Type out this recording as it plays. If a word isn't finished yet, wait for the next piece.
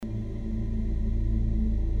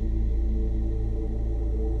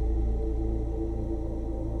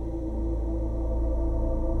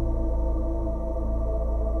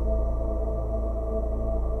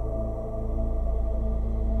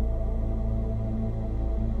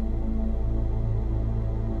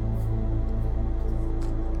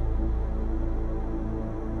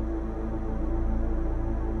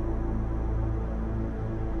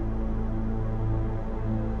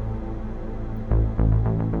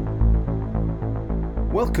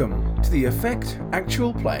Welcome to the Effect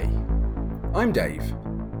Actual Play. I'm Dave,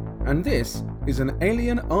 and this is an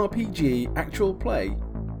Alien RPG actual play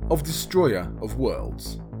of Destroyer of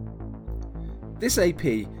Worlds. This AP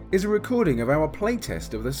is a recording of our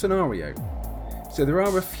playtest of the scenario, so there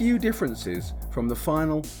are a few differences from the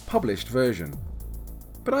final published version,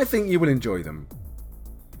 but I think you will enjoy them.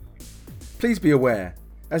 Please be aware,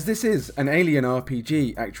 as this is an Alien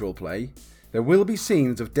RPG actual play, there will be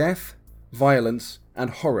scenes of death, violence and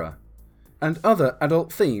horror, and other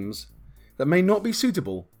adult themes that may not be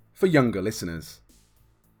suitable for younger listeners.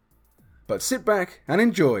 But sit back and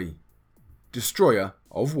enjoy Destroyer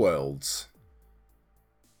of Worlds.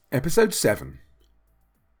 Episode 7.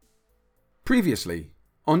 Previously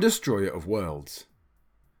on Destroyer of Worlds.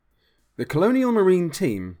 The Colonial Marine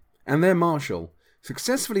team and their marshal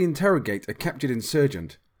successfully interrogate a captured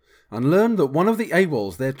insurgent and learn that one of the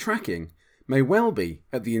AWOLs they're tracking may well be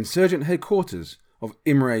at the insurgent headquarters of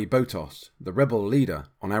Imre Botos, the rebel leader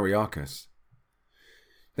on Ariarchus.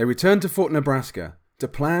 They return to Fort Nebraska to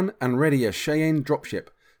plan and ready a Cheyenne dropship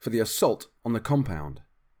for the assault on the compound.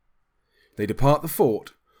 They depart the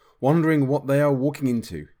fort, wondering what they are walking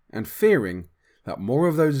into and fearing that more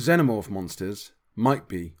of those xenomorph monsters might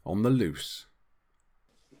be on the loose.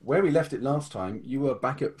 Where we left it last time, you were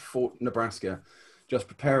back at Fort Nebraska, just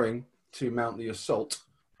preparing to mount the assault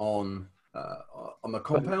on the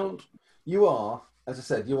compound. You are, as I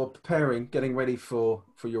said, you are preparing, getting ready for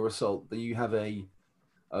your assault. You have a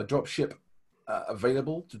drop ship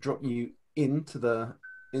available to drop you into the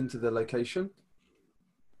location.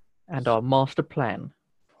 And our master plan.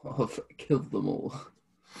 I've killed them all.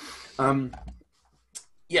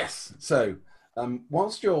 Yes. So,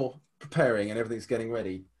 whilst you're preparing and everything's getting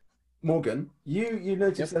ready, Morgan, you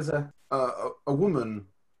notice there's a woman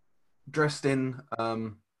dressed in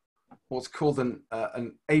what's called an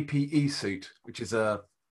APE suit, which is a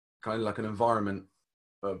kind of like an environment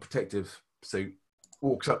protective suit,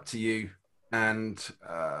 walks up to you and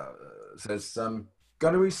says,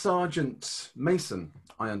 Gunnery Sergeant Mason,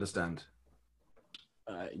 I understand.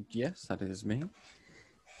 Yes, that is me.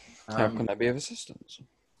 How can I be of assistance?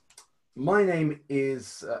 My name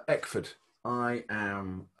is Eckford. I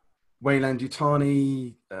am Wayland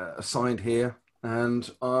Yutani, assigned here,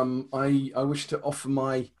 and I wish to offer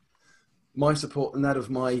my support and that of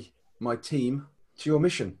my team to your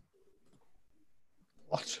mission.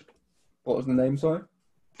 What? What was the name, sorry?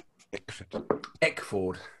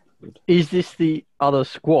 Eckford. Is this the other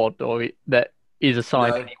squad, or that is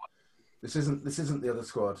assigned No, anyone? This isn't the other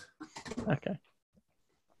squad. Okay.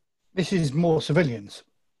 This is more civilians.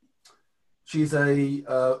 She's a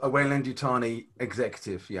Wayland Yutani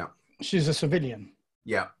executive. Yeah. She's a civilian.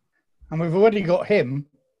 Yeah. And we've already got him,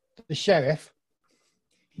 the sheriff.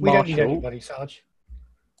 We don't need Marshal. anybody, Sarge.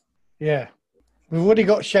 Yeah. We've already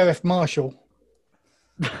got Sheriff Marshall.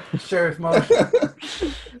 Sheriff Marshall.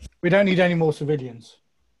 We don't need any more civilians.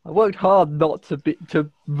 I worked hard not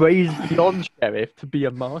to raise beyond sheriff to be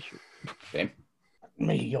a marshal.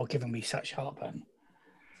 Me, you're giving me such heartburn.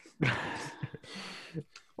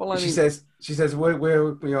 Well, I mean, She says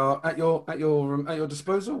we are at your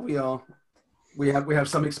disposal. We have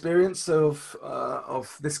some experience of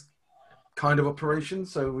this kind of operation,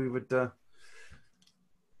 so we would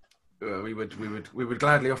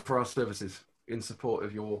gladly offer our services in support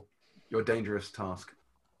of your dangerous task.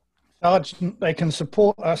 Sarge, they can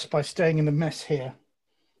support us by staying in the mess here.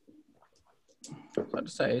 I'd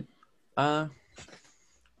say,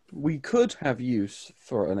 we could have use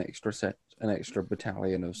for an extra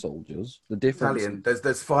battalion of soldiers. The difference, Battalion.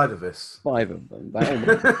 There's 5 of us. 5 of them.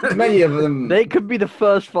 Many of them. They could be the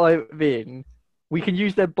first 5 in. We can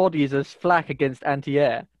use their bodies as flak against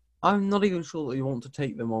anti-air. I'm not even sure that you want to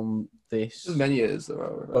take them on this As many as there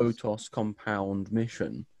are. Botos compound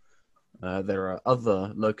mission. There are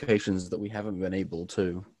other locations that we haven't been able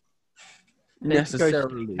to They could go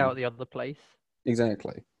necessarily. seek out the other place.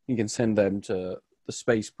 Exactly. You can send them to the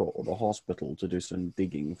spaceport or the hospital to do some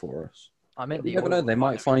digging for us. I meant You the never know, oil they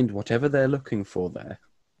might refinery. find whatever they're looking for there.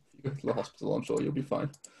 You go to the hospital, I'm sure you'll be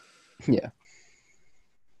fine. Yeah.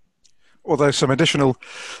 Although some additional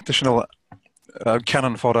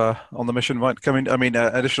cannon fodder on the mission might come in. I mean,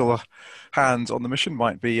 additional hands on the mission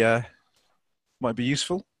might be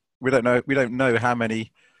useful. We don't know how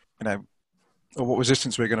many, or what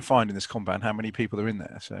resistance we're going to find in this compound. How many people are in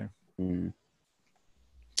there? So some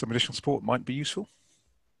additional support might be useful.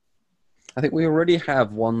 I think we already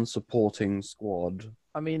have one supporting squad.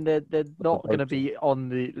 I mean, they're not going to be on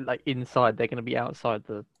the inside. They're going to be outside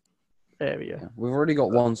the area. Yeah, we've already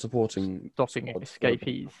got one supporting Stopping squad for the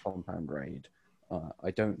escapees. compound raid.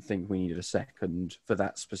 I don't think we needed a second for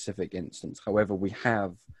that specific instance. However, we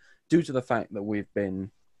have, due to the fact that we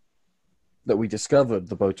discovered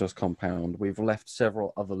the Botos compound, we've left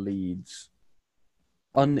several other leads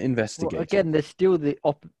uninvestigated. Well, again, there's still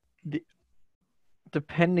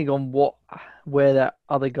depending on where that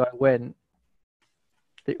other guy went,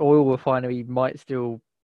 the oil refinery might still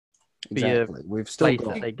be exactly. We've still place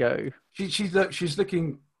got that they go. She's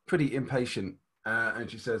looking pretty impatient, and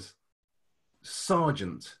she says,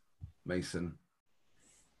 "Sergeant Mason,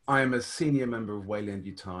 I am a senior member of Wayland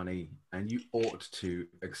Yutani, and you ought to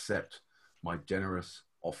accept my generous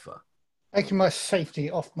offer." Taking my safety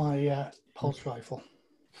off my pulse rifle.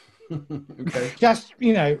 Okay. Just,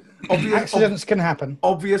 Obvious- accidents can happen.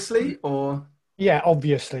 Obviously, or Yeah,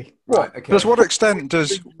 obviously. right? Okay. To what extent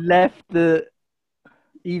does Left the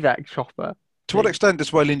evac chopper.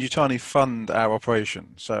 Wayland Yutani fund our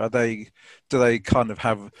operation? So do they kind of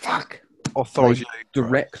have Fuck. authority?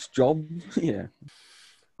 direct job. Yeah.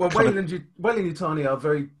 Well, Wayland Yutani are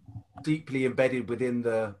very deeply embedded within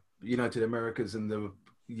the United Americas and the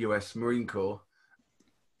U.S. Marine Corps.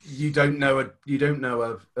 You don't know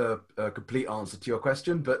a complete answer to your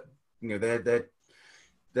question, but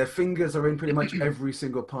their fingers are in pretty much every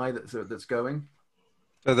single pie that's going.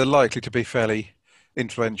 So they're likely to be fairly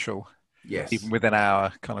influential, Yes. even within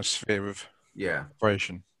our kind of sphere of Yeah.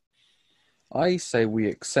 operation. I say we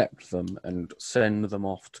accept them and send them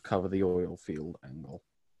off to cover the oil field angle.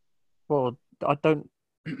 Well, I don't.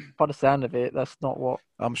 By the sound of it, that's not what.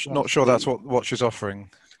 I'm not sure that's what she's offering,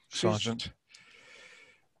 Sergeant.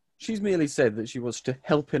 She's merely said that she was to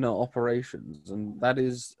help in our operations, and that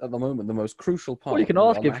is, at the moment, the most crucial part. Well, you can we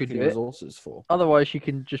ask are if you lacking do it. resources for. Otherwise, you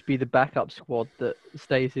can just be the backup squad that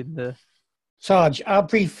stays in the. Sarge,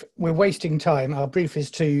 we're wasting time. Our brief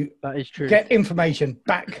is to That is true. get information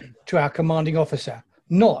back to our commanding officer,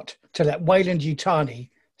 not to let Wayland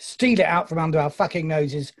Yutani steal it out from under our fucking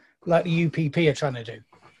noses like the UPP are trying to do.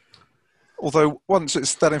 Although once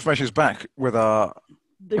that information is back with our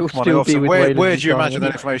They will commanding still officer, be with where Wayland do you Yutani imagine that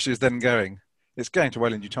anyway. information is then going? It's going to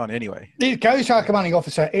Wayland Yutani anyway. It goes to our commanding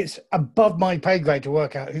officer. It's above my pay grade to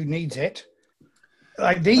work out who needs it.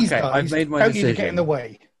 Like these Okay, guys I've made my don't need to get decision. in the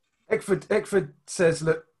way. Eckford says,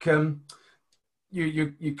 "Look,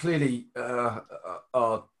 you clearly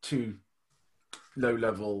are too low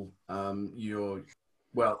level.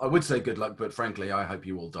 Well, I would say good luck, but frankly, I hope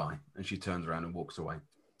you all die." And she turns around and walks away.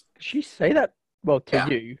 Did she say that? Well, to Yeah.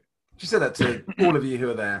 you. She said that to all of you who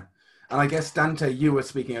are there. And I guess, Dante, you were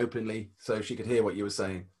speaking openly, so she could hear what you were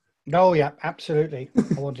saying. Oh, yeah, absolutely.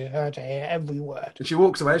 I wanted her to hear every word. And she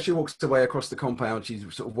walks away. As she walks away across the compound, she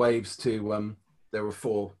sort of waves to, there were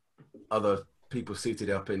 4 other people suited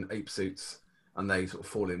up in ape suits, and they sort of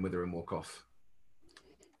fall in with her and walk off.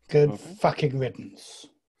 Good fucking riddance.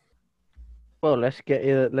 Well, let's get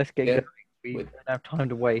Yeah. going. We With- don't have time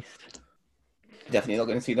to waste. Definitely not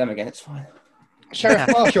going to see them again. It's fine. Sheriff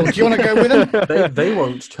Marshall, do you want to go with them? They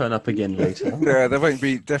won't turn up again later. Yeah, there won't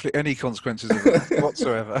be definitely any consequences of it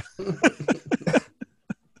whatsoever.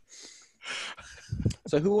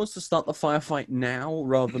 So who wants to start the firefight now,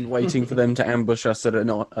 rather than waiting for them to ambush us at a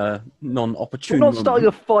We're non-opportune not starting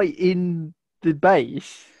a moment? fight in the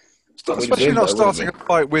base. Especially not starting a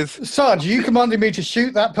fight with. Sarge, you commanded me to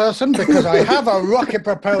shoot that person because I have a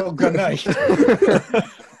rocket-propelled grenade.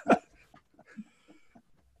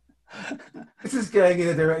 This is going in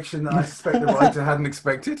a direction that I suspect the writer hadn't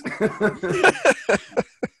expected.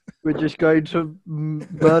 We're just going to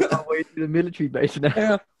burn our way to the military base now.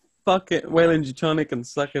 Yeah, fuck it. Wayland Yutani can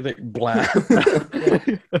suck a dick. Blah.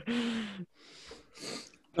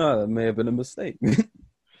 Oh, that may have been a mistake.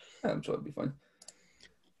 I'm sure it'll be fine.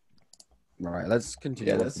 Right, let's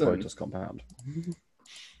continue with let's, the Botos compound. Let's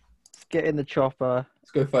get in the chopper.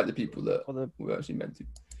 Let's go fight the people that Or the, we're actually meant to.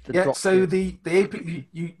 the Yeah, drop so ship. the AP,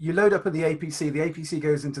 you load up at the APC. The APC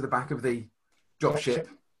goes into the back of the dropship,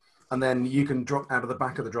 and then you can drop out of the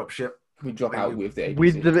back of the dropship. We drop out with the APC.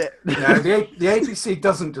 with the No, the APC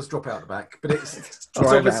doesn't just drop out the back, but it's Drive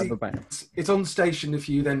out obviously the back. it's on station if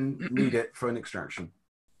you then need it for an extraction.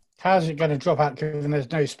 How's it going to drop out given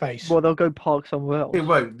there's no space? well, they'll go park somewhere else. It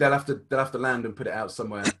won't. They'll have to land and put it out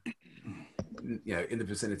somewhere, in the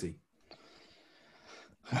vicinity.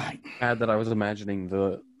 Right. Add that I was imagining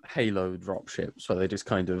the Halo dropship, so they just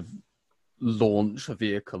kind of launch a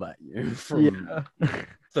vehicle at you from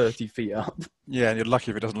 30 feet up. Yeah, and you're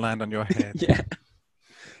lucky if it doesn't land on your head. Yeah.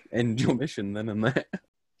 End your mission then and there.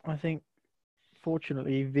 I think,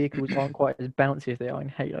 fortunately, vehicles aren't quite as bouncy as they are in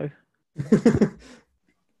Halo.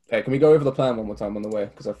 Hey, can we go over the plan one more time on the way?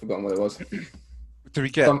 Because I've forgotten what it was. Do we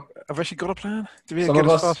get? Some- Have we actually got a plan? Do we some get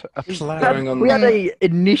of us- a plan? Going on- We had a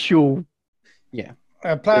initial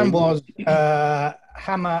Plan was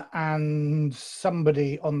Hammer and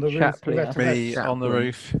somebody on the roof. Shapley, The rest of us- Me on the Chaplain.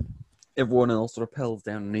 roof. Everyone else rappels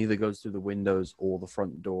down and either goes through the windows or the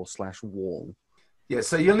front door / wall. Yeah,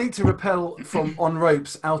 so you'll need to rappel from on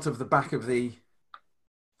ropes out of the back of the.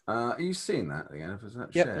 Are you seeing that again? Is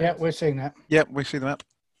that Yep. shared? Yeah, we're seeing that. Yep, we see the map.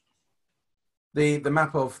 The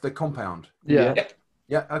map of the compound. Yeah.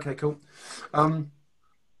 Yeah. Okay. Cool.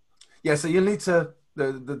 Yeah. So you'll need to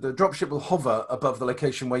the dropship will hover above the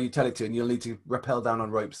location where you tell it to, and you'll need to rappel down on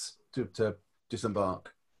ropes to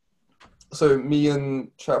disembark. So me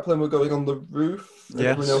and Chaplin were going on the roof. And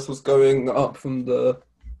Yes. everyone else was going up from the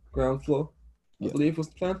ground floor. I Yeah. believe was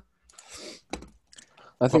the plan.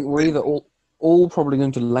 I think we're either all probably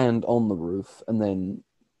going to land on the roof, and then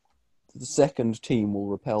the second team will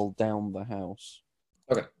rappel down the house.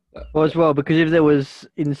 Well, as well, because if there was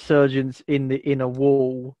insurgents in the inner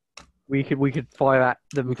wall, we could fire at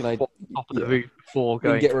them We could, from the top of the yeah. roof before We can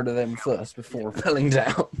going, get rid of them first before rappelling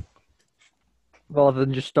down. rather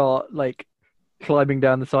than just start like climbing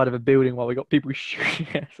down the side of a building while we got people shooting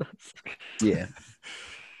at us. Yeah.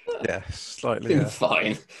 Yeah, slightly.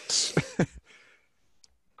 Fine.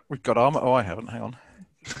 We've got armor. Oh, I haven't. Hang on.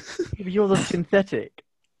 If you're the synthetic,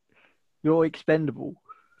 you're expendable.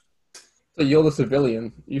 So you're the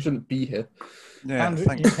civilian. You shouldn't be here. Yeah, And-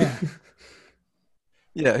 thanks. yeah.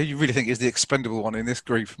 Yeah, who you really think is the expendable one in this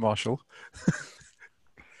group, Marshall?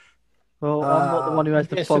 Well, I'm not the one who has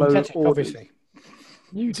to Yeah, follow synthetic, orders. obviously.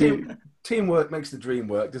 You do. Teamwork makes the dream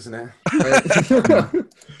work, doesn't it?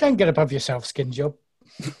 Don't get above yourself, skin job.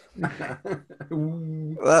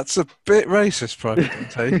 That's a bit racist, Private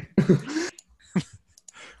Dante.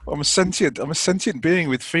 I'm a sentient being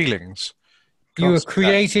with feelings. You were Can't-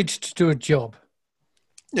 created to do a job.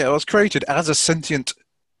 Yeah, I was created as a sentient To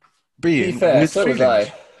be being fair, with so was feelings.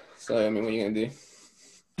 I. So I mean, what are you gonna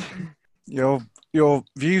do? Your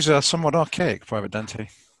views are somewhat archaic, Private Dante.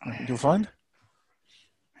 You'll find.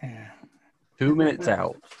 Yeah. 2 minutes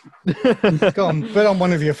out. Go on, put on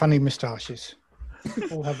one of your funny moustaches.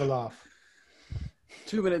 We'll have a laugh.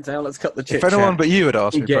 2 minutes out, let's cut the chit If anyone but you had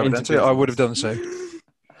asked me, Get Private into Dante, I business. would have done so.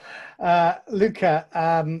 Luca,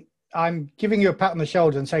 I'm giving you a pat on the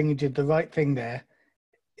shoulder and saying you did the right thing there.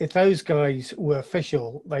 If those guys were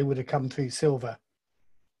official, they would have come through Silver.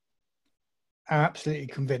 I'm absolutely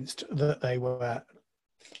convinced that they were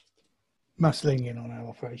muscling in on our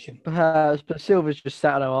operation. Perhaps, but Silver's just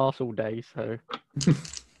sat on our arse all day, so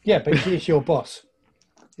Yeah, but she's your boss.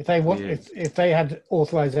 If they want, Yes. if they had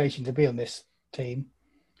authorization to be on this team,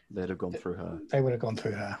 They'd have gone through her. they would have gone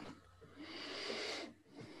through her.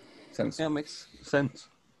 Sense. Yeah, makes sense.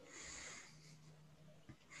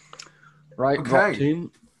 Right, Okay. drop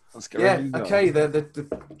team. Let's get Yeah. ready to go.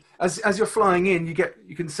 Okay. As you're flying in,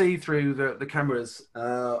 you can see through the cameras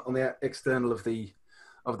on the external of the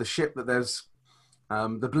ship that there's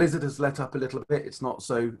the blizzard has let up a little bit. It's not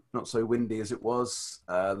so windy as it was.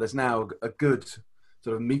 There's now a good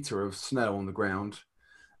sort of meter of snow on the ground.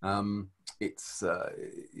 It's a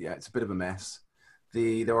bit of a mess.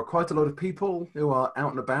 There are quite a lot of people who are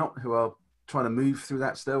out and about who are trying to move through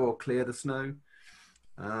that snow or clear the snow.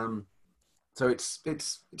 So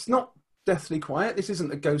it's not deathly quiet. This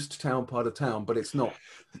isn't a ghost town part of town, but it's not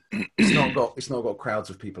got crowds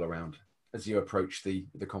of people around as you approach the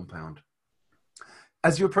compound.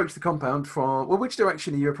 As you approach the compound which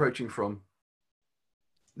direction are you approaching from?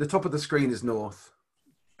 The top of the screen is north.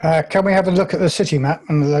 Can we have a look at the city map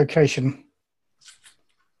and the location?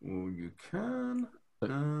 Oh, you can.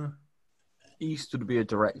 East would be a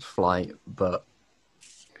direct flight, but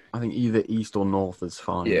I think either east or north is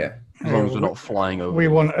fine. Yeah. As long as we're not flying over. We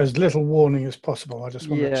want as little warning as possible. I just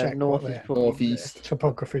want to yeah, check north what is their probably Northeast.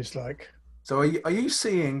 topography is like. So are you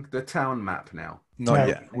seeing the town map now? Not No.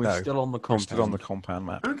 yet. We're No. still on the We're compound. still on the compound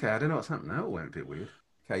map. Okay, I don't know what's happening. That all went a bit weird.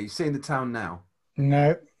 Okay, you're seeing the town now.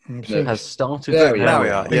 No. I'm seeing- Has started. There we to are. There we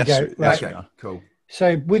are. There you Yes, go. yes, Right. we Okay, are. cool.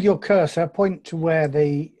 So with your cursor, point to where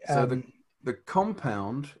the So the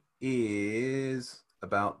compound is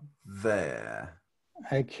about there.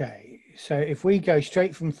 okay. So if we go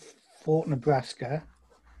straight from Fort Nebraska,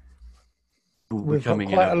 We'll be we've got coming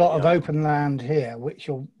in quite a over lot of the other- open land here, which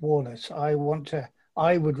will warn us. I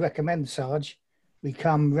would recommend, Sarge, we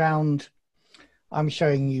come round. I'm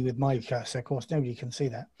showing you with my cursor. Of course, nobody can see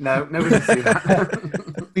that. No, nobody can see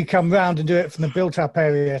that. We come round and do it from the built-up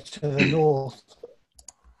area to the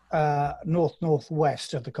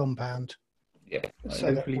northwest of the compound. Yeah. So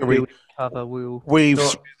that hopefully we- building cover will. Weave So-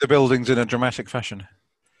 through the buildings in a dramatic fashion.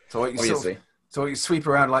 so what you Obviously. so you sweep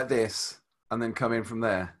around like this and then come in from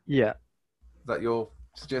there. Yeah. Is that your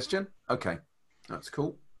suggestion? Okay, that's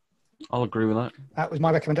cool. I'll agree with that. that was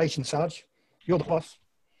my recommendation, Sarge. You're the boss.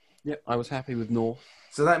 Yep, I was happy with north.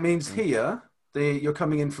 So that means here, you're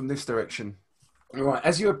coming in from this direction. All right.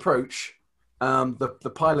 As you approach,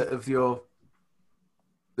 the pilot of the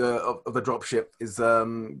dropship is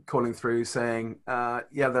calling through saying,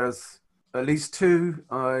 "Yeah, there's at least 2.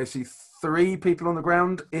 I see 3 people on the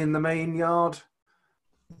ground in the main yard.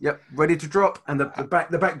 Yep, ready to drop." And the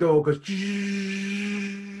back door goes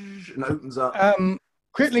and opens up.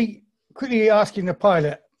 Quickly asking the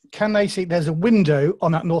pilot, can they see there's a window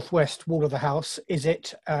on that northwest wall of the house? Is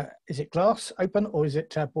it glass open or is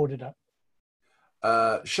it boarded up?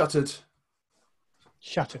 Shuttered.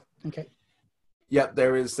 Shuttered. Okay. Yep,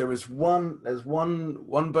 there's one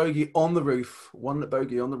bogey on the roof. One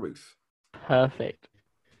bogey on the roof. Perfect.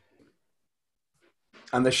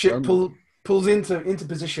 And the ship pulls into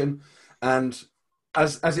position, and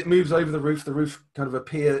as it moves over the roof kind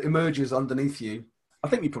of emerges underneath you. I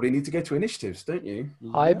think you probably need to go to initiatives, don't you?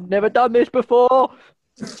 I've never done this before.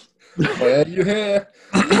 Why are you here?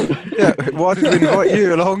 Yeah, why did we invite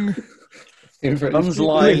you along? None's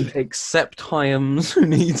live except Hyams, who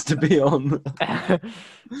needs to be on.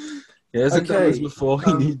 He hasn't done this before,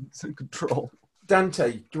 he needs control.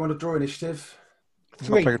 Dante, do you want to draw initiative? I'm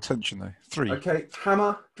 3. not paying attention though. 3. Okay.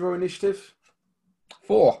 Hammer, draw initiative.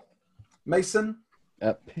 4. Mason?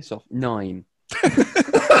 Piss off. 9.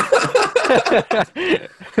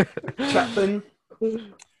 Chaplin?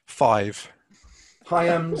 5.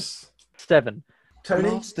 Hyams? 7. Tony?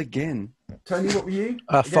 Last again. Tony, what were you?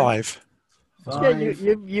 5. Yeah, 5.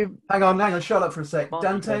 you. Hang on, shut up for a sec. marked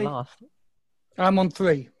Dante them last. I'm on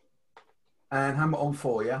 3. and Hammer on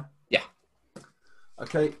 4, yeah? Yeah.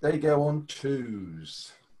 Okay, they go on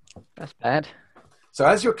 2s. That's bad. So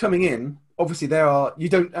as you're coming in, obviously you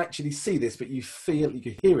don't actually see this, but you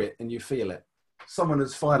can hear it and you feel it. Someone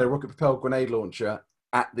has fired a rocket-propelled grenade launcher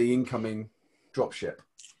at the incoming dropship.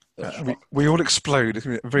 We all explode at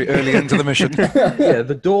the very early end of the mission. Yeah,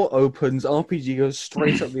 the door opens, RPG goes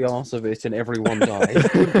straight up the arse of it, and everyone dies.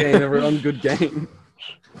 Good game, everyone. Good game.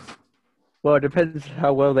 Well, it depends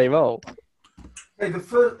how well they roll. Hey,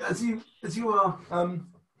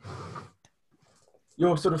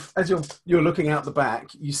 you're looking out the back,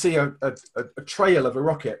 you see a trail of a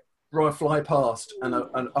rocket fly past and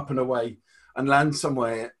up and away and land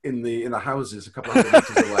somewhere in the houses a couple of hundred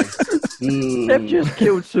meters away. They've just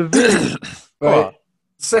killed civilians. Right.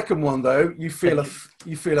 Second one though, you feel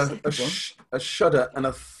a shudder and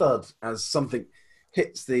a thud as something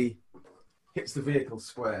hits the vehicle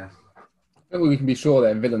square. I think we can be sure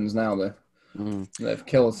they're villains now, though. They've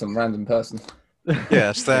killed some random person.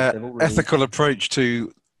 Yes, their They've already- ethical approach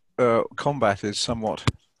to combat is somewhat.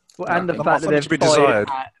 Well, and the Not fact that something they've to be fired desired.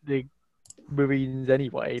 at the Marines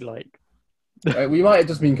anyway, like. We might have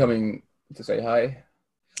just been coming to say hi.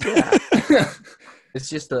 It's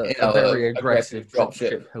just a Yeah, very aggressive aggressive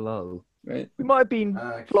dropship. dropship. Hello. Right? We might have been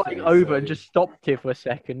flying over and just stopped here for a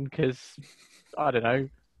second because, I don't know,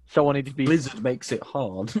 someone needed to be. Blizzard makes it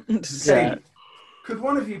hard to Yeah. say. Could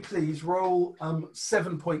one of you please roll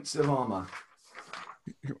 7 points of armor?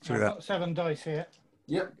 Do I've that. got 7 dice here.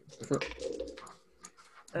 Yep.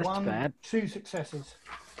 That's 1, bad. 2 successes.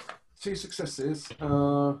 2 successes.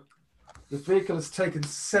 The vehicle has taken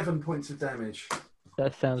 7 points of damage.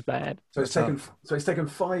 That sounds bad. So it's taken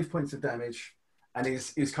 5 points of damage, and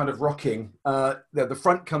is kind of rocking. The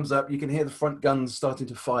front comes up. You can hear the front guns starting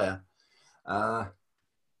to fire,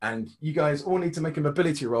 and you guys all need to make a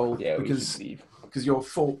mobility roll Yeah, because we should leave. you're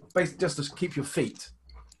full. Basically, just to keep your feet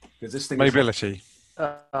because this thing. Mobility.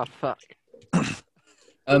 Oh, fuck.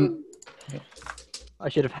 I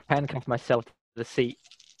should have handcuffed myself to the seat.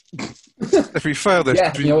 If we fail this,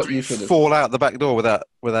 Yeah, do you know what, we you should have. fall out the back door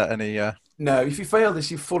without any. No, if you fail this,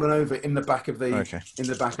 you've fallen over in the back of the Okay.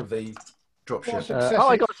 dropship. What's it? Oh,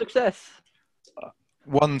 I got a success.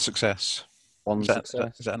 One success. One Is that,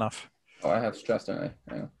 success. is that enough? Oh, I have stress, don't I?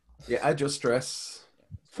 Hang on. Yeah, add your stress.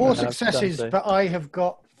 4 Yeah, successes, Dante. but I have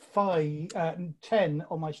got 10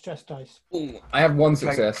 on my stress dice. I have 1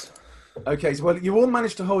 success. Okay, so well, you all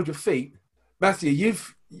managed to hold your feet. Matthew,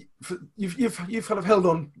 you've kind of held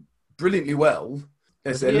on brilliantly well.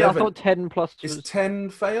 Is Yeah, I 11? thought 10 plus Is was. 10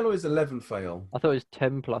 fail or is 11 fail? I thought it was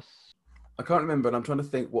 10 plus. I can't remember, and I'm trying to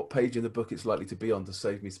think what page in the book it's likely to be on to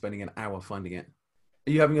save me spending an hour finding it.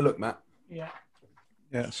 Are you having a look, Matt? Yeah.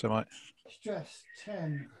 Yeah, so might. Stress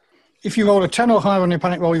 10. If you roll a 10 or higher on your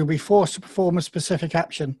panic roll, you'll be forced to perform a specific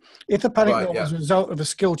action. If the panic Right, roll yeah. is a result of a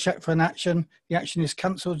skill check for an action, the action is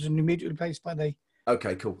cancelled and immediately replaced by the.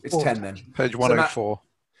 Okay, cool. It's Four. 10 then. Page So 104.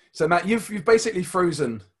 So Matt, you've basically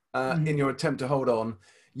frozen in your attempt to hold on.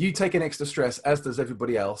 You take an extra stress, as does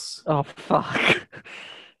everybody else, Oh, fuck.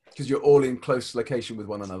 because you're all in close location with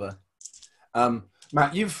one another.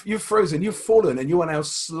 Matt, you've frozen, you've fallen, and you are now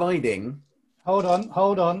sliding. Hold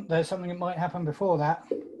on. There's something that might happen before that.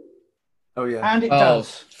 Oh yeah. And it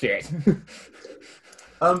does. Shit.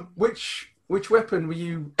 Which weapon were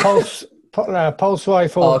you? Pulse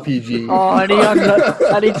rifle. RPG.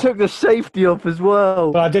 Oh, and he took the safety off as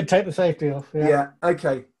well. But I did take the safety off. Yeah.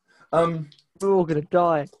 Okay. We're all gonna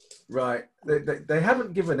die. Right. They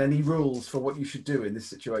haven't given any rules for what you should do in this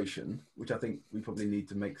situation, which I think we probably need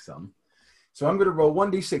to make some. So I'm going to roll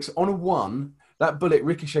 1d6. On a 1, that bullet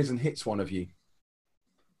ricochets and hits one of you.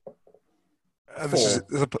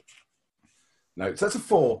 No, so that's a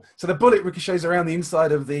 4. So the bullet ricochets around the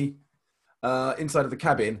inside of the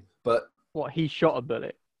cabin, but What, he shot a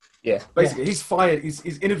bullet? Yeah. basically he's fired. He's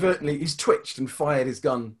inadvertently he's twitched and fired his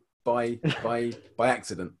gun by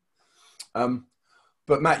accident.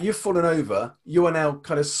 But Matt, you've fallen over. You are now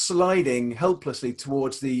kind of sliding helplessly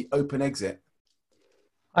towards the open exit.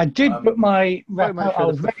 I did put my rappel. sure I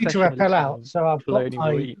was the ready to rappel out, so I've got Colonial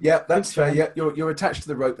my. Marine. Yeah, that's fair. Yeah, you're attached to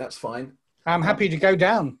the rope. That's fine. I'm happy to go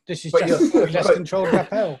down. This is But just you're- a less but- controlled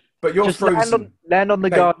rappel. But you're Just frozen. land on the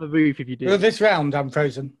Okay. guard on the roof if you Well, do. this round I'm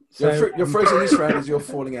frozen. So You're frozen this round as you're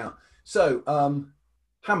falling out. So,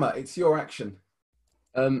 Hammer, it's your action.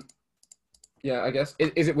 Yeah, I guess.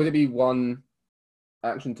 Would it be one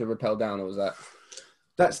action to rappel down, or was that?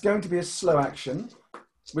 That's going to be a slow action,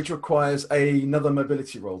 which requires another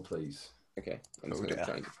mobility roll, please. Okay. I'm just Oh, gonna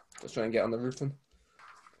dear. let's try and get on the roof then.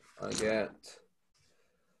 I get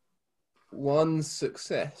 1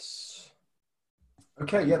 success.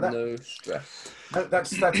 Okay, yeah, No stress.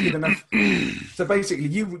 that's good enough. So basically,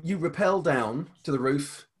 you rappel down to the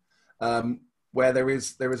roof, where there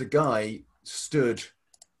is a guy stood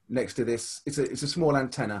next to this. It's a small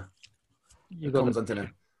antenna, You comms got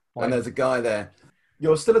antenna, and there's a guy there.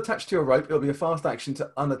 You're still attached to your rope. It'll be a fast action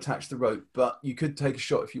to unattach the rope, but you could take a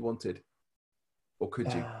shot if you wanted, or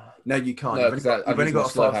could you? No, you can't. No, You've because only I've got got a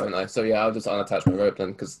slow, fast haven't I? So yeah, I'll just unattach my rope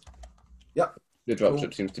then, because Yep. the dropship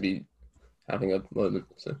Cool. seems to be having a moment.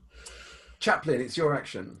 So Chaplin, it's your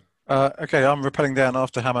action. Okay, I'm rappelling down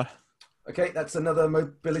after Hammer. Okay, that's another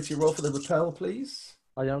mobility roll for the rappel, please.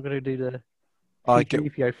 I'm not going to do the I get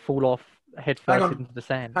CPO fall off head Hang first on. into the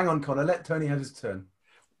sand. Hang on, Connor. Let Tony have his turn.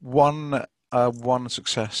 one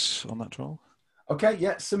success on that roll. Okay,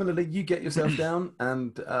 yeah. Similarly, you get yourself down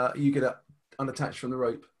and you get unattached from the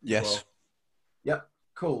rope. as Yes. well. Yep.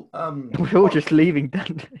 Cool. We're all just leaving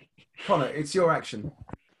Dundee. Connor, it's your action.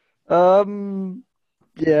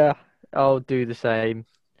 Yeah, I'll do the same.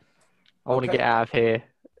 I want to Okay. get out of here,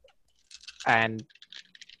 and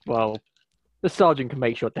well, the sergeant can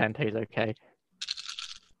make sure Dante's okay.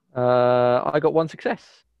 I got 1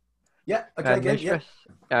 success, Yeah. Okay. and no Again. Yeah. stress,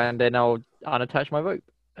 and then I'll unattach my rope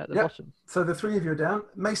at the Yep. bottom. So the three of you are down.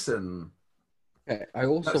 Mason. Okay, I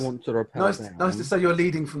also Nice. want to rappel down. Nice to say you're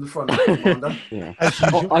leading from the front, Commander. Yeah. as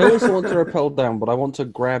usual. I also want to rappel down, but I want to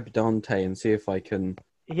grab Dante and see if I can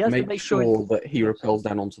He has to make make sure that he rappels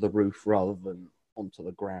down onto the roof rather than onto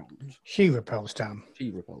the ground. She repels down.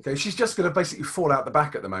 She rappels. Okay, she's just going to basically fall out the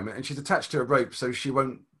back at the moment, and she's attached to a rope, so she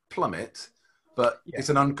won't plummet, but Yeah. it's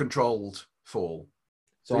an uncontrolled fall.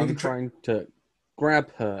 So you I'm can trying to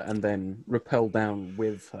grab her and then rappel down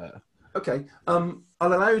with her. Okay, I'll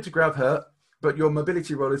allow you to grab her, but your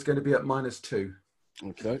mobility roll is going to be at -2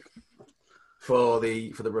 Okay. for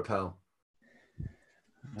the rappel.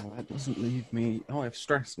 No, that doesn't leave me. Oh, I have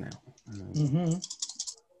stress now. hmm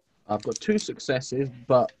I've got 2 successes,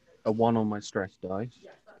 but a 1 on my stress dice.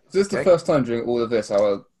 is this the Okay. first time during all of this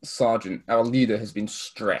our sergeant, our leader, has been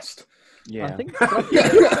stressed? Yeah. I think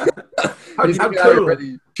How He's been cool. pretty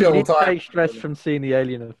you chill need to time. take stress from seeing the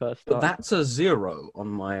alien the first But time. that's a 0 on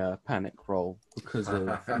my panic roll because of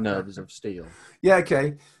nerves of steel. Yeah,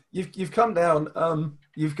 okay. You've come down.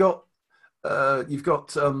 You've got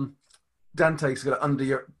Dante's got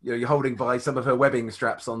under you're holding by some of her webbing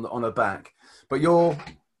straps on her back, but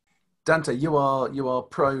Dante, you are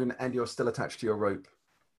prone and you're still attached to your rope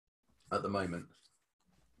at the moment.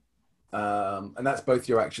 And that's both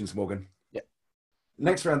your actions, Morgan. Yep.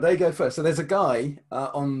 Next round, they go first. So there's a guy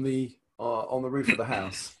on the roof of the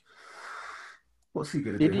house. What's he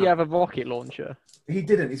going to do? Did he have a rocket launcher? He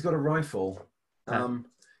didn't. He's got a rifle. Ah.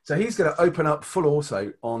 So he's going to open up full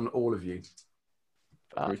auto on all of you.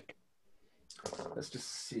 Fuck. Let's just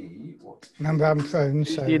see what. Remember, I'm prone,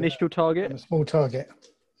 so The initial I'm target? a small target.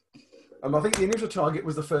 I think the initial target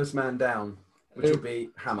was the first man down, which will be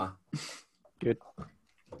Hammer. Good.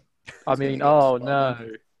 I mean, oh no.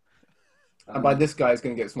 And by this guy is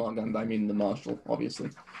going to get smart gunned, I mean the marshal, obviously.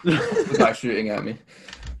 The guy shooting at me.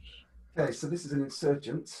 Okay, so this is an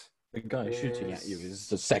insurgent. The guy shooting Yes. at you is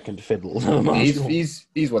the second fiddle.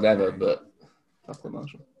 He's whatever, but plus the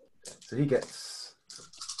marshal. So he gets.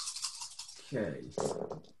 Okay.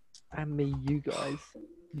 And me, you guys.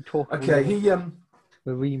 You talk Okay. about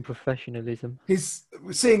marine professionalism. He's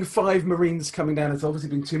seeing 5 Marines coming down. It's obviously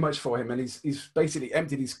been too much for him, and he's basically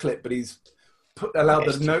emptied his clip, but he's allowed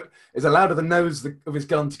the nose of his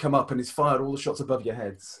gun to come up, and he's fired all the shots above your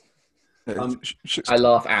heads. I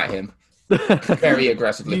laugh at him very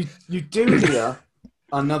aggressively. You do hear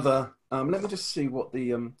another. Let me just see what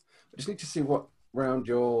the. I just need to see what round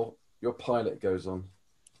your pilot goes on.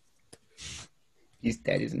 He's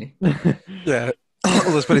dead, isn't he? Yeah.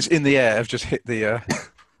 All those bullets in the air have just hit the.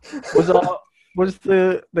 Was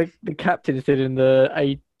the captain still in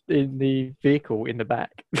the vehicle in the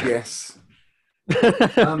back? Yes.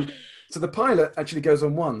 So the pilot actually goes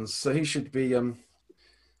on 1s, so he should be.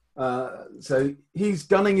 So he's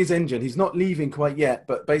gunning his engine. He's not leaving quite yet,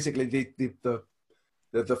 but basically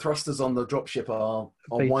the thrusters on the dropship are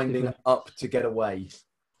winding up to get away.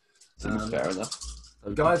 Seems fair enough.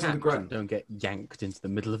 Guys on the ground don't get yanked into the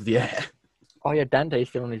middle of the air. Oh yeah, Dante's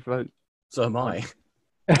still on his boat. So am I.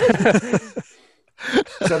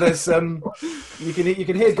 So there's you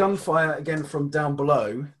can hear gunfire again from down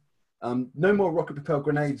below. No more rocket propelled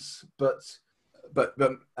grenades, but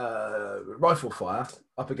rifle fire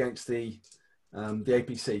up against the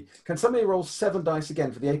APC. Can somebody roll 7 dice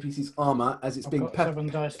again for the APC's armor as it's being 7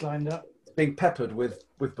 dice lined up. being peppered with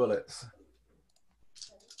bullets?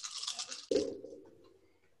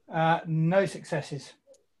 No successes.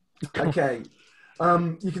 Okay.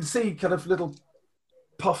 You can see kind of little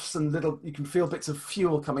puffs and you can feel bits of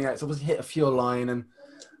fuel coming out. It's obviously hit a fuel line, and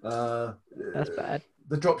That's bad.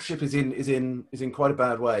 the dropship is in quite a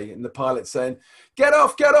bad way, and the pilot's saying, get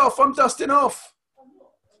off, I'm dusting off."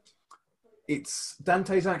 It's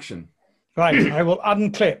Dante's action. Right, I will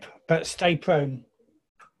unclip, but stay prone.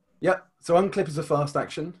 Yep. So unclip is a fast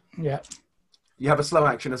action. Yeah. You have a slow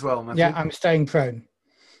action as well, Matthew. Yeah, I'm staying prone.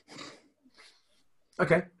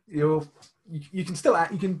 Okay. You can still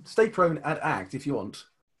act. You can stay prone and act if you want.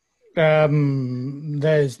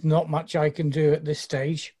 There's not much I can do at this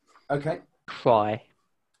stage. Okay. Try.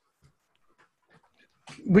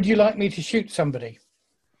 Would you like me to shoot somebody?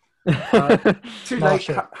 Too late.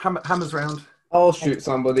 Marshall. Hammers round. I'll shoot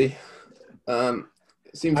somebody. It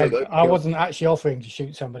seems like I wasn't actually offering to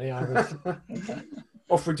shoot somebody. I was.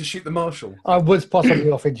 Offering to shoot the marshal. I was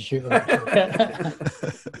possibly offering to shoot them.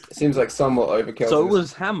 it seems like somewhat overkill. So it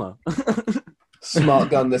was Hammer. Smart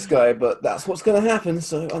gun this guy, but that's what's going to happen.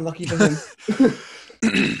 So unlucky for him.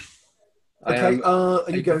 I Okay. am Are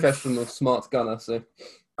a you going? professional smart gunner. So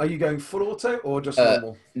Are you going full auto or just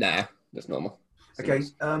normal? nah, that's normal. Okay.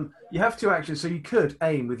 You have 2 actions, so you could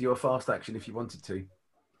aim with your fast action if you wanted to.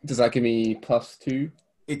 Does that give me +2?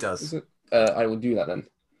 It does. Is it? I will do that then.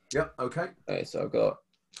 Yep. Okay. Okay, so I've got.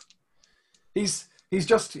 He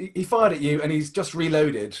fired at you, and he's just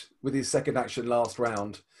reloaded with his second action last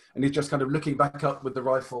round, and he's just kind of looking back up with the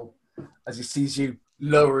rifle as he sees you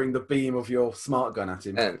lowering the beam of your smart gun at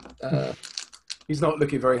him. And He's not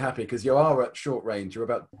looking very happy because you are at short range. You're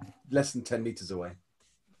about less than 10 meters away.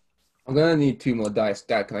 I'm gonna need 2 more dice.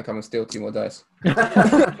 Dad, can I come and steal 2 more dice?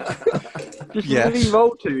 Just Yes. really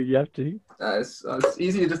roll 2. You have to. It's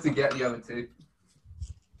easier just to get the other 2.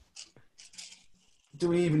 Do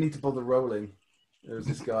we even need to bother rolling? There's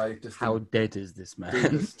this guy just. How dead is this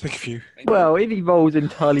man? Take a few. Well, if he rolls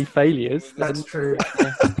entirely failures, then That's true.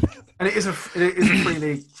 And it is a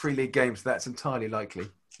free league game, so that's entirely likely.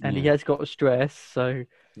 and he has got a stress, so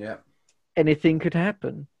Yeah. anything could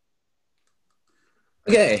happen.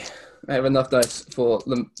 Okay, I have enough dice for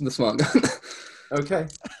the smart gun Okay.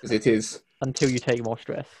 because it is Until you take more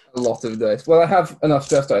stress. a lot of dice. Well, I have enough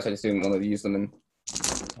stress dice. I just didn't want to use them and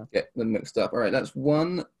get them mixed up. All right, that's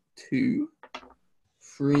 1, 2,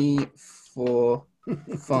 3, 4,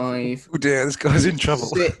 5, Oh dear, this guy's in trouble.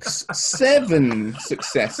 6, 7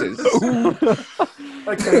 successes.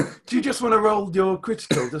 Okay. Do you just want to roll your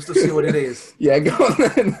critical just to see what it is? Yeah, go on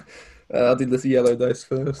then. I'll do this yellow dice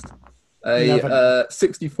first.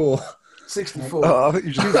 64. 64. Oh, I think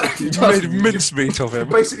you made mincemeat of him.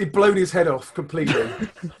 Basically blown his head off completely.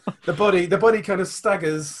 The body kind of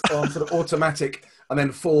staggers on sort of automatic and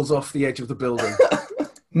then falls off the edge of the building.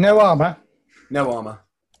 No armor. No armor.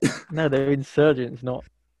 No, they're insurgents, not.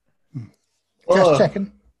 Just Oh,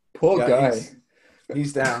 checking. poor Yeah, guy.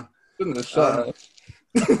 He's down. Shouldn't have shot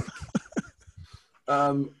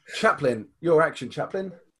her. Chaplain, your action,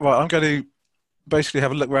 Chaplain. Right, I'm going to basically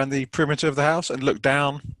have a look around the perimeter of the house and look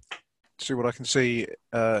down, see what I can see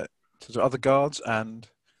to the other guards and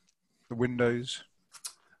the windows,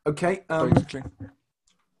 Okay. basically.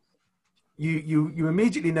 You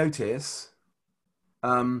immediately notice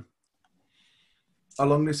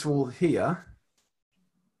along this wall here,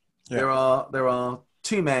 Yeah. there are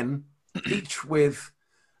two men, each with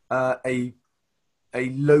a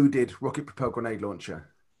loaded rocket-propelled grenade launcher.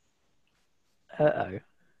 Uh-oh.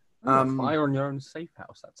 Fire on your own safe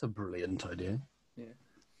house. That's a brilliant idea.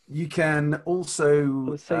 You can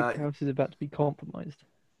also The safe house is about to be compromised.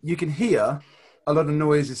 you can hear a lot of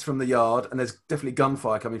noises from the yard, and there's definitely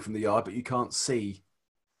gunfire coming from the yard, but you can't see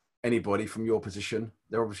anybody from your position.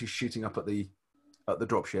 They're obviously shooting up at the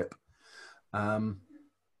dropship,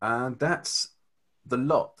 and that's the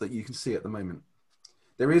lot that you can see at the moment.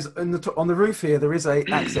 There is on the roof here. There is a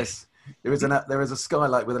access. There is a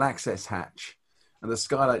skylight with an access hatch, and the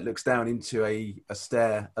skylight looks down into a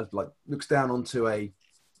stair, looks down onto a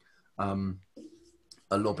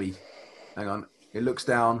lobby. Hang on, it looks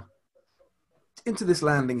down into this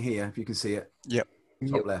landing here. If you can see it, Yep.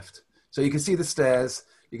 top left. So you can see the stairs,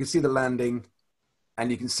 you can see the landing, and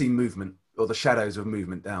you can see movement or the shadows of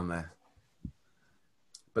movement down there.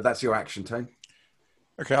 But that's your action, Tone.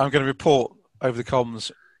 Okay, I'm going to report over the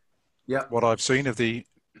comms Yep. what I've seen of the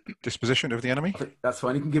disposition of the enemy. I think that's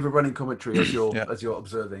fine. You can give a running commentary as you're Yeah. as you're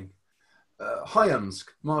observing. Hyams,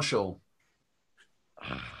 Marshall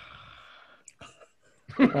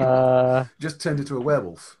just turned into a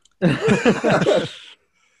werewolf.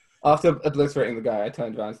 After obliterating the guy, I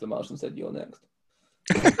turned around to the marshal and said, "You're next."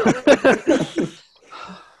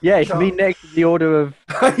 Yeah, it should be next in the order of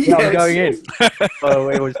Yes. I'm going in. Oh,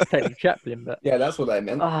 it was technically Chaplin, but Yeah, that's what I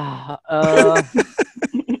meant. I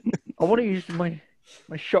want to use my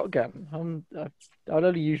shotgun. I'd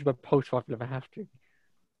only use my pulse rifle if I have to.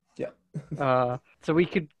 Yeah. So we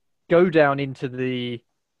could go down into the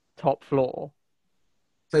top floor.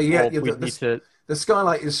 So yeah, or we need to. the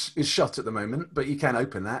skylight is shut at the moment, but you can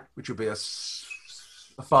open that, which will be a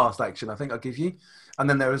fast action. I think I'll give you. And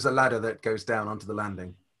then there is a ladder that goes down onto the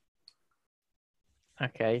landing.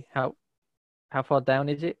 Okay, how far down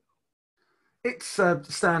is it? It's a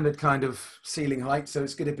standard kind of ceiling height, so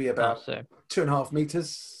it's going to be about So 2.5 meters,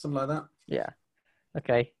 something like that. yeah,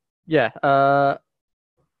 okay, yeah.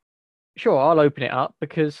 Sure, I'll open it up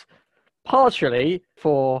because partially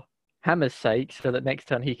for Hammer's sake, so that next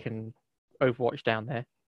turn he can overwatch down there.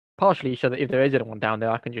 Partially so that if there is anyone down there,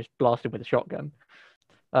 I can just blast him with a shotgun.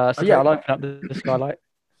 Okay. Yeah, I'll open up the skylight.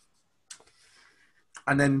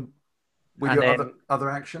 And then with And your then- other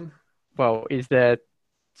action, Well, is there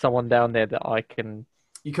someone down there that I can?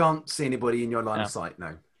 you can't see anybody in your line No. of sight,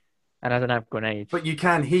 no. And I don't have grenades. But you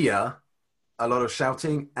can hear a lot of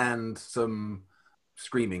shouting and some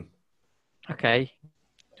screaming. Okay,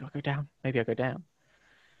 do I go down? Maybe I go down.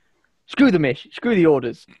 Screw the mission. Screw the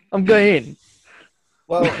orders. I'm going in.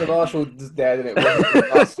 Well, the marshal is dead, and it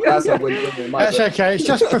wasn't. That's a win. That's okay. It's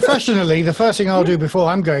just professionally. The first thing I'll do before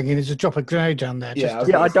I'm going in is to drop a grenade down there. Yeah, Just-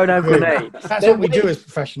 Yeah, I don't have grenades. that's what we do as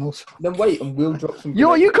professionals. Then wait, and we'll drop some. You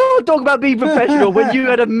can't talk about being professional when you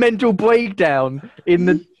had a mental breakdown in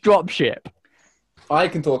the dropship I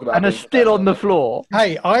can talk about. and are being still on the floor.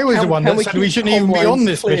 Hey, I was the one that said we shouldn't even be on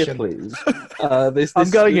this clear, mission. please? This I'm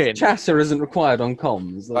going this in. chatter isn't required on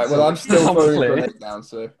comms. Right, well, I'm still I'm throwing clear. grenades down,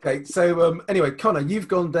 so Okay, so anyway, Connor, you've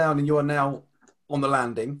gone down and you are now on the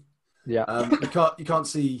landing. Yeah. You can't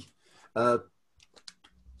see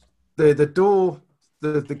the door,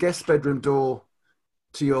 the guest bedroom door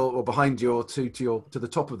to your or behind your to the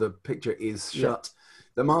top of the picture is Yeah. shut.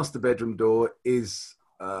 The master bedroom door is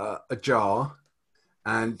ajar,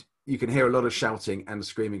 and you can hear a lot of shouting and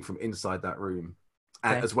screaming from inside that room,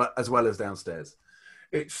 and Okay. as well as downstairs.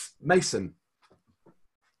 It's Mason.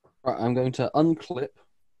 Right, I'm going to unclip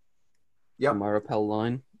Yep. on my rappel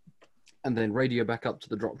line and then radio back up to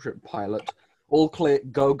the dropship pilot. All clear,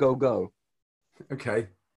 go, go, go. Okay.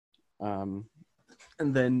 And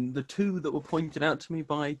then the two that were pointed out to me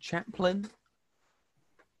by Chaplin,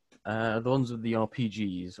 the ones with the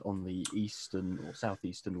RPGs on the eastern or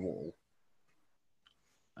southeastern wall.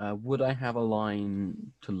 Would I have a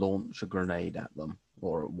line to launch a grenade at them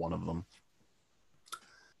or at one of them?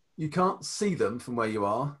 You can't see them from where you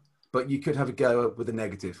are, but you could have a go with a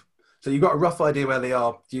negative. So you've got a rough idea where they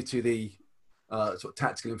are due to the sort of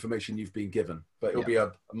tactical information you've been given, but it'll be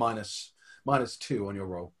a -2 on your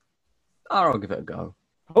roll. I'll give it a go.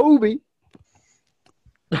 Hobie.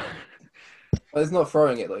 well, he's not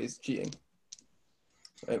throwing it though; he's cheating.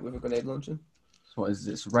 Right, with a grenade launcher. So what is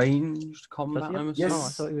this, ranged combat? Does he have- I'm Oh, I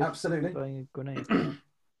Yes, thought he was absolutely. throwing a grenade.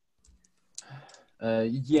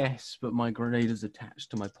 Yes, but my grenade is attached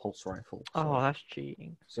to my pulse rifle. Oh, that's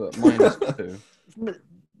cheating. So at -2.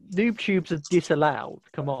 Noob tubes are disallowed.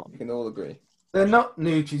 Come We on. can all agree. They're not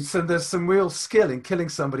noob tubes, so there's some real skill in killing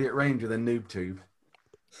somebody at range with a noob tube.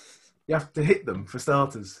 You have to hit them for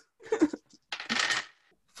starters.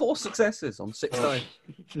 4 successes on 6 dice.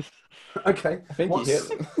 Okay. I think he hit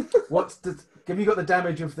them. Have you got the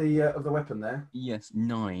damage of the weapon there? Yes,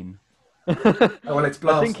 9. Oh well, it's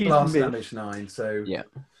I think he's blast missed. damage 9. So Yeah.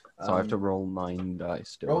 So I have to roll 9 dice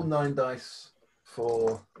still. roll 9 dice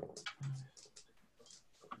for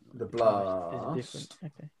the Is blast. different.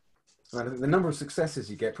 Okay. And I think the number of successes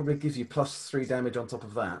you get probably gives you +3 damage on top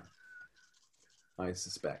of that. I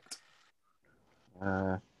suspect.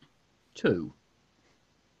 2.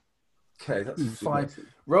 Okay, that's 5.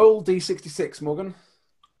 Roll D66, Morgan.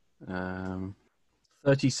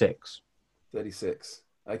 36. 36.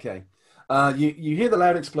 Okay. You hear the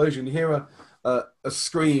loud explosion. You hear a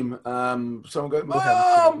scream. Someone go, "My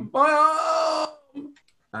arm! My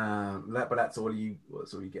arm!" But that's all you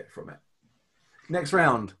get from it. Next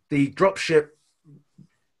round, the dropship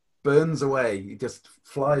burns away. It just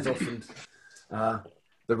flies off, and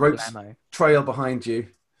the ropes Ammo. trail behind you.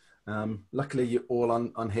 Luckily, you're all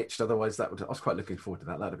unhitched. Otherwise, I was quite looking forward to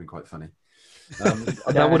that. That'd have been quite funny.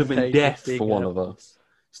 That would have been Dante death just for being one a of us.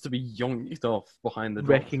 Just to be yoinked off behind the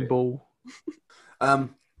Wrecking dropship. ball.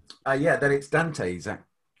 Then it's Dante's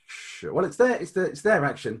action. Well, it's their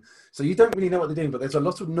action. So you don't really know what they're doing, but there's a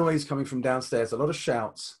lot of noise coming from downstairs, a lot of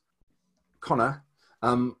shouts. Connor,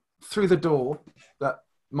 through the door, that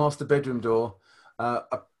master bedroom door,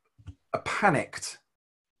 a panicked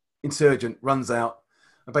insurgent runs out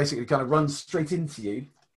and basically kind of runs straight into you.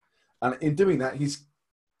 And in doing that, he's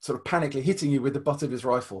sort of panically hitting you with the butt of his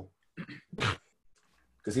rifle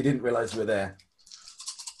because he didn't realize you were there.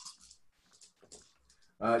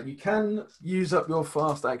 You can use up your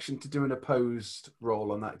fast action to do an opposed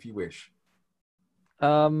roll on that if you wish.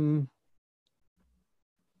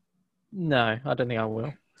 No, I don't think I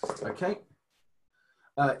will. Okay.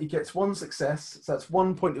 He gets 1 success, so that's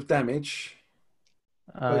 1 point of damage.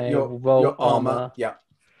 I Your will roll your armor. Yeah.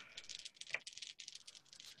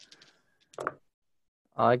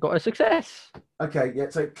 I got a success. Okay. Yeah.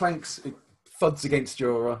 So it thuds against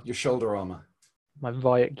your shoulder armor. My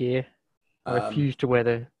riot gear. I Um, refuse to wear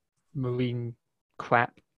the marine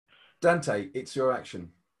crap. Dante, it's your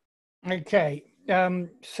action. Okay.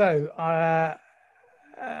 So I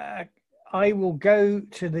will go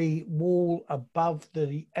to the wall above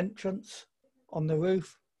the entrance on the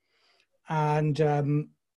roof and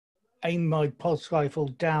aim my pulse rifle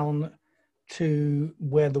down to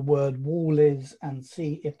where the word wall is and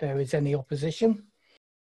see if there is any opposition.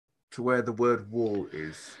 To where the word wall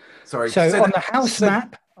is. Sorry. So say on that- the house say-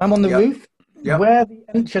 map, I'm on the Yep. roof. Yep. Where the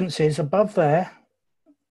entrance is above there.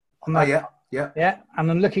 On Oh, that, yeah. Yeah. yeah,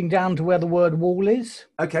 and I'm looking down to where the word wall is.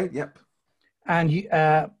 Okay. Yep. And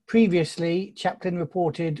previously, Chaplin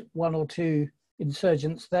reported 1 or 2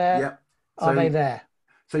 insurgents there. Yep. Are they there?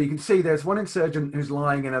 So you can see there's one insurgent who's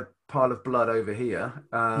lying in a pile of blood over here,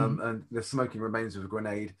 and there's smoking remains of a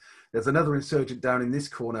grenade. There's another insurgent down in this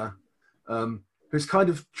corner who's kind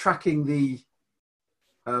of tracking the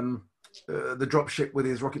dropship with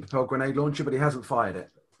his rocket-propelled grenade launcher, but he hasn't fired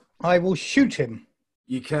it. I will shoot him.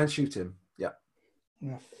 You can shoot him. Yeah.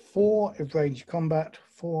 4 of range combat,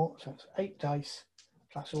 4, so it's 8 dice,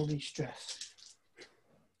 plus all these stress.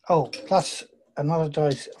 Oh, plus another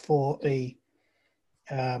dice for the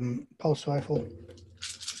pulse rifle.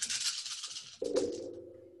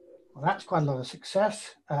 Well, that's quite a lot of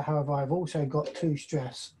success. However, I've also got 2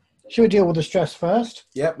 stress. Should we deal with the stress first?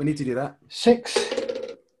 Yeah, we need to do that. 6,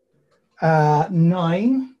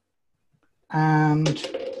 9, and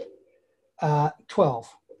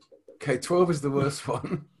 12. Okay, 12 is the worst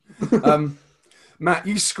one. Matt,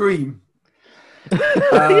 you scream.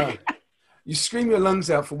 You scream your lungs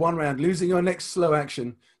out for 1 round, losing your next slow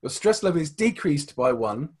action. Your stress level is decreased by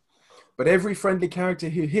 1, but every friendly character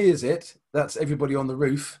who hears it, that's everybody on the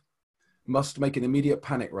roof, must make an immediate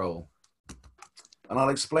panic roll. And I'll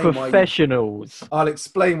explain Professionals. I'll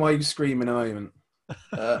explain why you scream in a moment.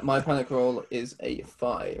 My panic roll is a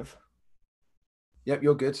 5. Yep,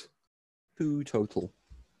 you're good. 2 total.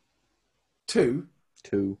 2.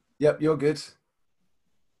 2. Yep, you're good.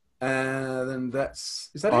 Then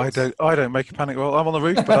is that it? I don't make a panic roll. I'm on the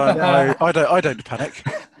roof, but I don't panic.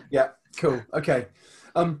 Yeah, cool. Okay.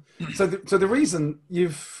 So the reason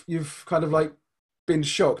you've kind of like been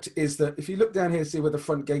shocked is that if you look down here, see where the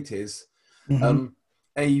front gate is,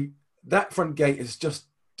 that front gate is just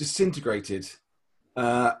disintegrated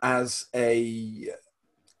as a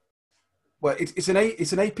it's an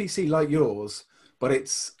APC like yours, but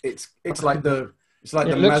it's like the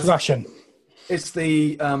It looks Russian. It's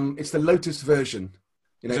the Lotus version.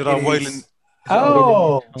 You know, Is it our it Wayland? is-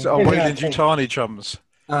 Oh, Is it our yeah, Wayland okay. Yutani chums?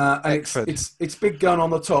 and Eckford. its big gun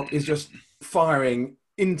on the top is just firing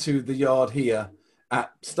into the yard here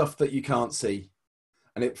at stuff that you can't see.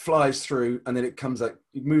 and it flies through, and then it comes out.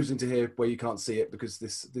 It moves into here where you can't see it because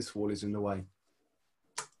this wall is in the way.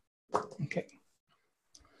 Okay.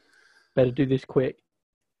 Better do this quick.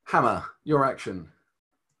 Hammer, your action.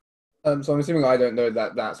 So I'm assuming I don't know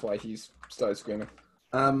that that's why he's started screaming.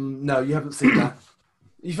 No, you haven't seen that.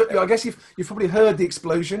 I guess you've probably heard the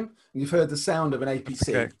explosion and you've heard the sound of an APC,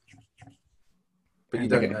 Okay. but you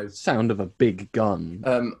don't Okay. know. Sound of a big gun.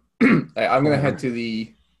 I'm gonna head to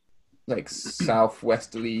the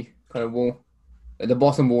southwesterly kind of wall, the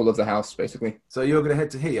bottom wall of the house, basically, So you're going to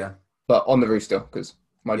head to here. but on the roof still, because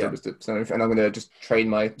my Yeah. job is to stand, and I'm gonna just train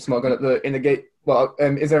my smart gun in the gate. Well,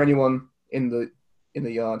 is there anyone in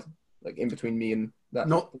the yard, like in between me and that?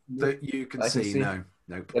 Not that you can I can see. see. No,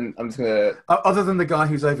 nope. And I'm just gonna. Other than the guy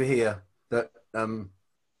who's over here that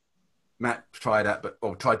Matt tried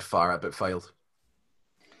to fire at but failed.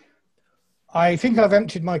 I think I've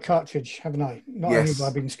emptied my cartridge, haven't I? Not only Yes. have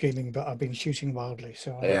I been screaming, but I've been shooting wildly.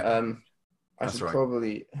 So I- Yeah. I That's should right.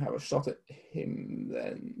 probably have a shot at him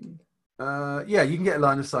then. Yeah, you can get a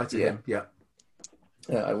line of sight at Yeah. him. Yeah.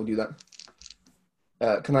 I will do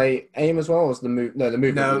that. Can I aim as well, or is the move? No, the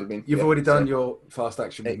movement would No, have been. you've yeah, already done so- your fast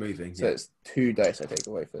action with 8. moving. So Yeah. it's 2 dice I take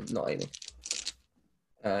away for not aiming.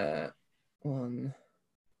 1,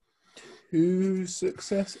 2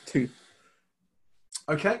 success, 2.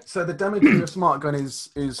 Okay, so the damage of your smart gun is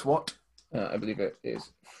what? I believe it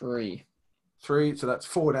is 3. 3, so that's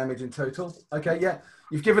 4 damage in total. Okay, yeah.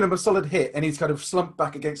 You've given him a solid hit and he's kind of slumped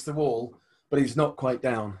back against the wall, but he's not quite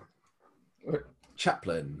down.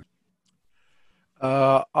 Chaplain.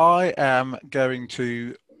 I am going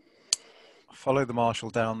to follow the marshal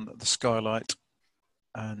down the skylight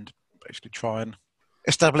and basically try and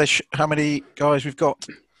establish how many guys we've got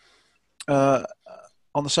on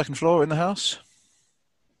the second floor in the house.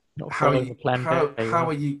 Not How are following you, the plan. how, very how well.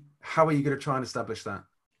 are you going to try and establish that?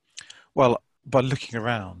 Well, by looking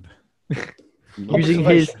around. using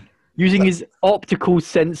his optical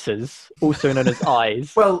sensors, also known as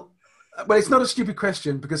eyes. Well, it's not a stupid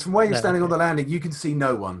question because from where you're No, standing on okay. the landing, you can see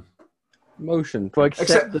no one Motion. Well,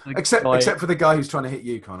 except that the guy- except for the guy who's trying to hit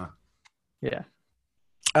you, Connor. yeah.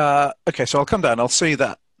 Okay, so I'll come down. I'll see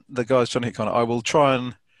that the guy's trying to hit Connor. I will try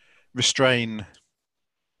and restrain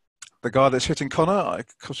the guy that's hitting Connor. I,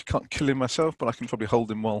 of course, can't kill him myself, but I can probably hold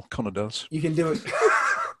him while Connor does. You can do it.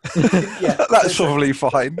 Yeah, That's probably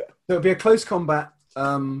fine. There'll be a close combat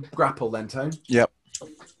grapple then, Tone. Yep.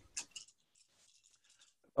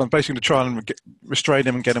 I'm basically going to try and restrain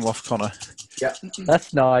him and get him off Connor. Yeah.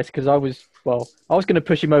 That's nice because I was going to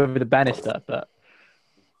push him over the banister, but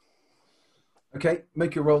Okay,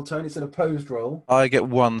 make your roll, Tone. It's an opposed roll. I get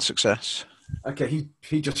 1 success. Okay,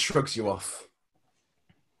 he just shrugs you off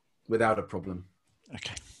without a problem.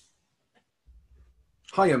 Okay.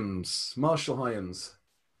 Hyams, Marshall Hyams.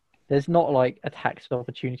 there's not like attacks of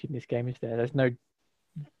opportunity in this game, is there? There's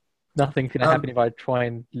nothing's going to happen if I try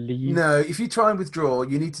and leave. No, if you try and withdraw,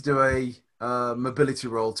 you need to do a mobility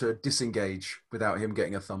roll to disengage without him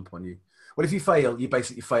getting a thump on you. Well, if you fail, you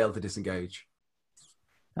basically fail to disengage.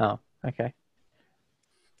 Oh, okay.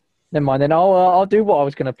 Never mind. Then I'll do what I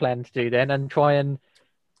was going to plan to do then, and try and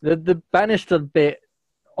the banister bit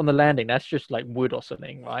on the landing. That's just like wood or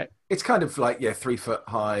something, right? It's kind of like 3 foot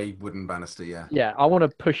high wooden banister. Yeah. Yeah, I want to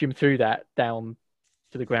push him through that down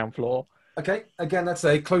to the ground floor. Okay. Again, that's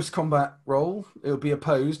a close combat roll. It'll be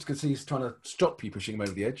opposed because he's trying to stop you pushing him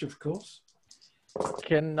over the edge, of course.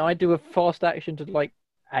 Can I do a fast action to like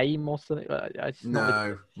aim or something? It's not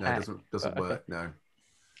No, it attack, doesn't but okay. work. No.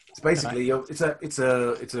 It's basically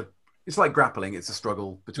it's like grappling. It's a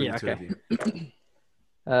struggle between Yeah, the two okay.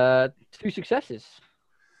 of you. 2 successes.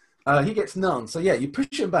 He gets none. So yeah, you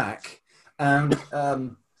push him back, and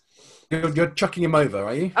you're chucking him over,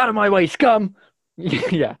 are you? Out of my way, scum!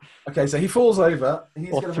 Yeah, Okay, so he falls over.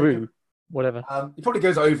 He's or gonna through, whatever. He probably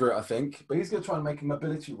goes over it, I think, but he's going to try and make a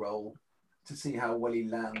mobility roll to see how well he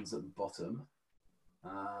lands at the bottom,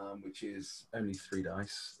 which is only 3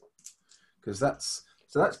 dice, because that's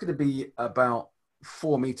going to be about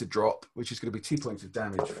 4 meter drop, which is going to be 2 points of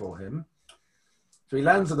damage for him. So he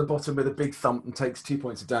lands at the bottom with a big thump and takes 2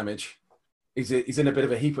 points of damage. He's in a bit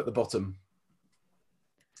of a heap at the bottom.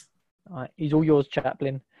 All right, he's all yours,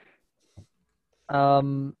 Chaplin.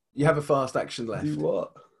 You have a fast action left.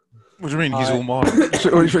 What? What do you mean? He's all mine. What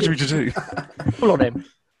are you expecting me to do? Pull on him.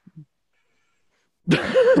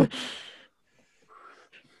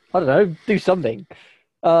 I don't know. Do something.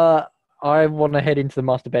 I want to head into the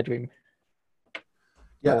master bedroom.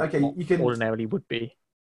 Yeah, Or okay, what you can. ordinarily would be.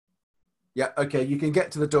 Yeah, okay, you can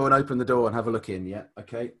get to the door and open the door and have a look in. Yeah,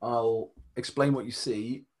 okay. I'll explain what you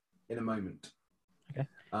see in a moment. Okay.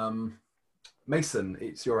 Mason,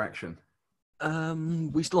 it's your action.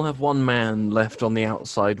 We still have one man left on the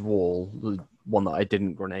outside wall, the one that I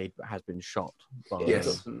didn't grenade but has been shot. By, Yes.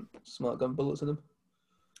 Got some smart gun bullets in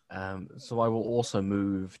them. So I will also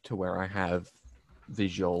move to where I have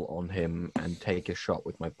visual on him and take a shot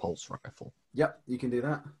with my pulse rifle. Yep, you can do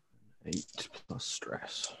that. 8 plus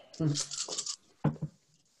stress.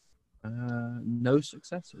 No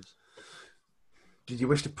successes. Did you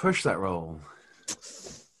wish to push that roll?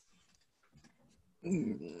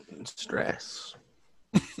 Stress.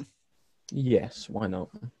 Yes, why not?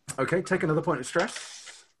 Okay, take another point of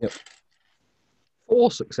stress.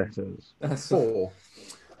 4 successes. That's 4.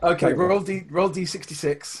 Okay, roll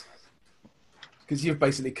D66. Because you've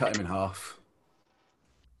basically cut him in half.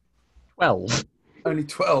 12. Only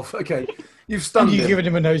 12. Okay, you've stunned You've him. given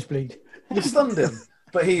him a nosebleed. You've stunned him,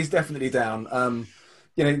 but he is definitely down.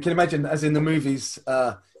 You can imagine, as in the movies,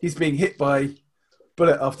 he's being hit by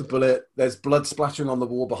bullet after bullet. There's blood splattering on the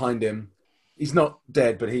wall behind him. He's not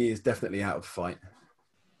dead, but he is definitely out of the fight.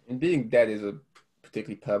 And being dead is a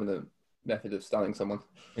particularly permanent method of stunning someone.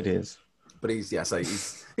 It is. But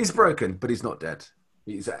he's broken, but he's not dead.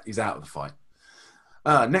 He's out of the fight.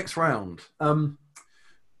 Next round. Them.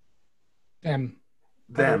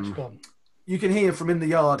 Them. Gone. You can hear from in the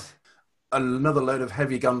yard another load of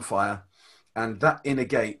heavy gunfire, and that inner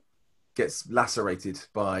gate gets lacerated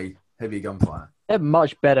by heavy gunfire. They're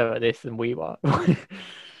much better at this than we were.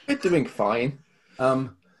 We're doing fine.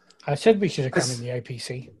 I said we should have come in the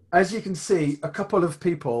APC. As you can see, a couple of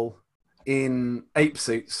people in ape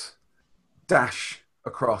suits dash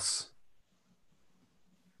across.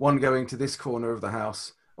 One going to this corner of the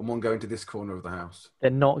house and one going to this corner of the house. They're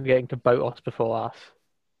not getting to boat us before us.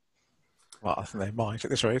 Well, I think they might at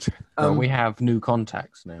this rate. Well, we have new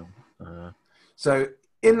contacts now. So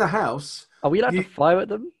in the house, Are we allowed to fire at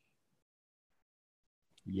them?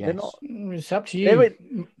 Yes. They're not. It's up to They were-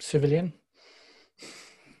 you, civilian.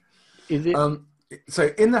 Is it? so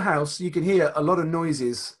in the house, you can hear a lot of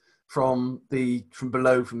noises from the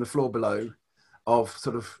floor below, of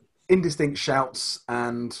sort of indistinct shouts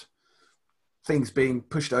and things being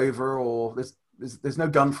pushed over, or there's no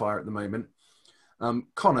gunfire at the moment.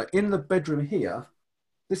 Connor, in the bedroom here,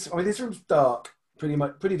 this room's dark,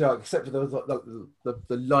 pretty dark, except for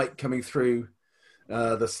the light coming through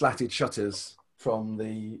the slatted shutters from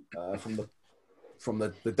the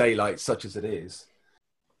daylight, such as it is.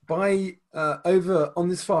 By over on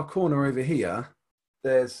this far corner over here,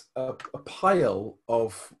 there's a pile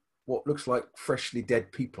of what looks like freshly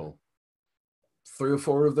dead people. 3 or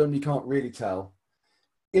 4 of them, you can't really tell.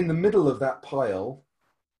 In the middle of that pile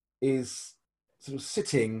is sort of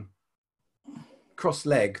sitting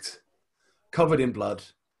cross-legged, covered in blood,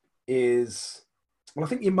 I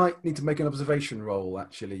think you might need to make an observation roll,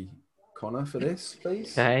 actually, Connor, for this,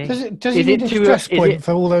 please. Okay. Does he Is need it a too- stress is point it-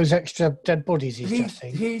 for all those extra dead bodies he's just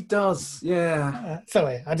seen? He does, yeah.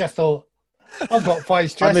 Sorry, I just thought, I've got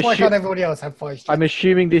 5 stress. I'm Why assu- can't everybody else have 5 stress? I'm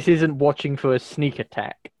assuming this isn't watching for a sneak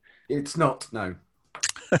attack, It's not, no.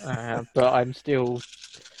 but I'm still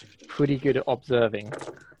pretty good at observing.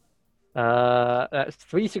 That's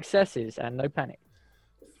 3 successes and no panic.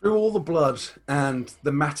 Through all the blood and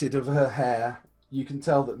the matted of her hair, you can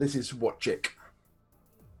tell that this is Wojcik.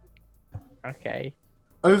 Okay.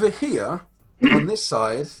 Over here, on this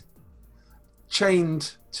side,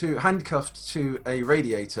 handcuffed to a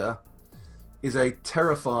radiator, is a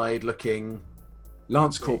terrified-looking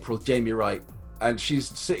Lance Corporal Jamie Wright, and she's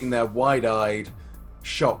sitting there wide-eyed,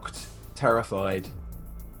 shocked, terrified.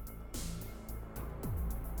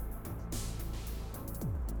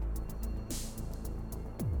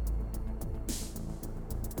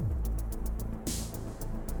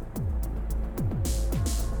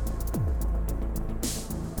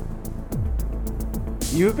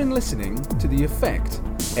 You have been listening to The Effect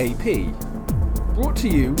AP, brought to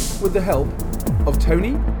you with the help of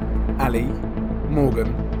Tony, Ali,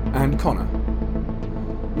 Morgan, and Connor.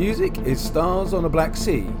 Music is Stars on a Black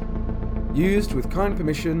Sea, used with kind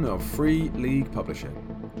permission of Free League Publishing.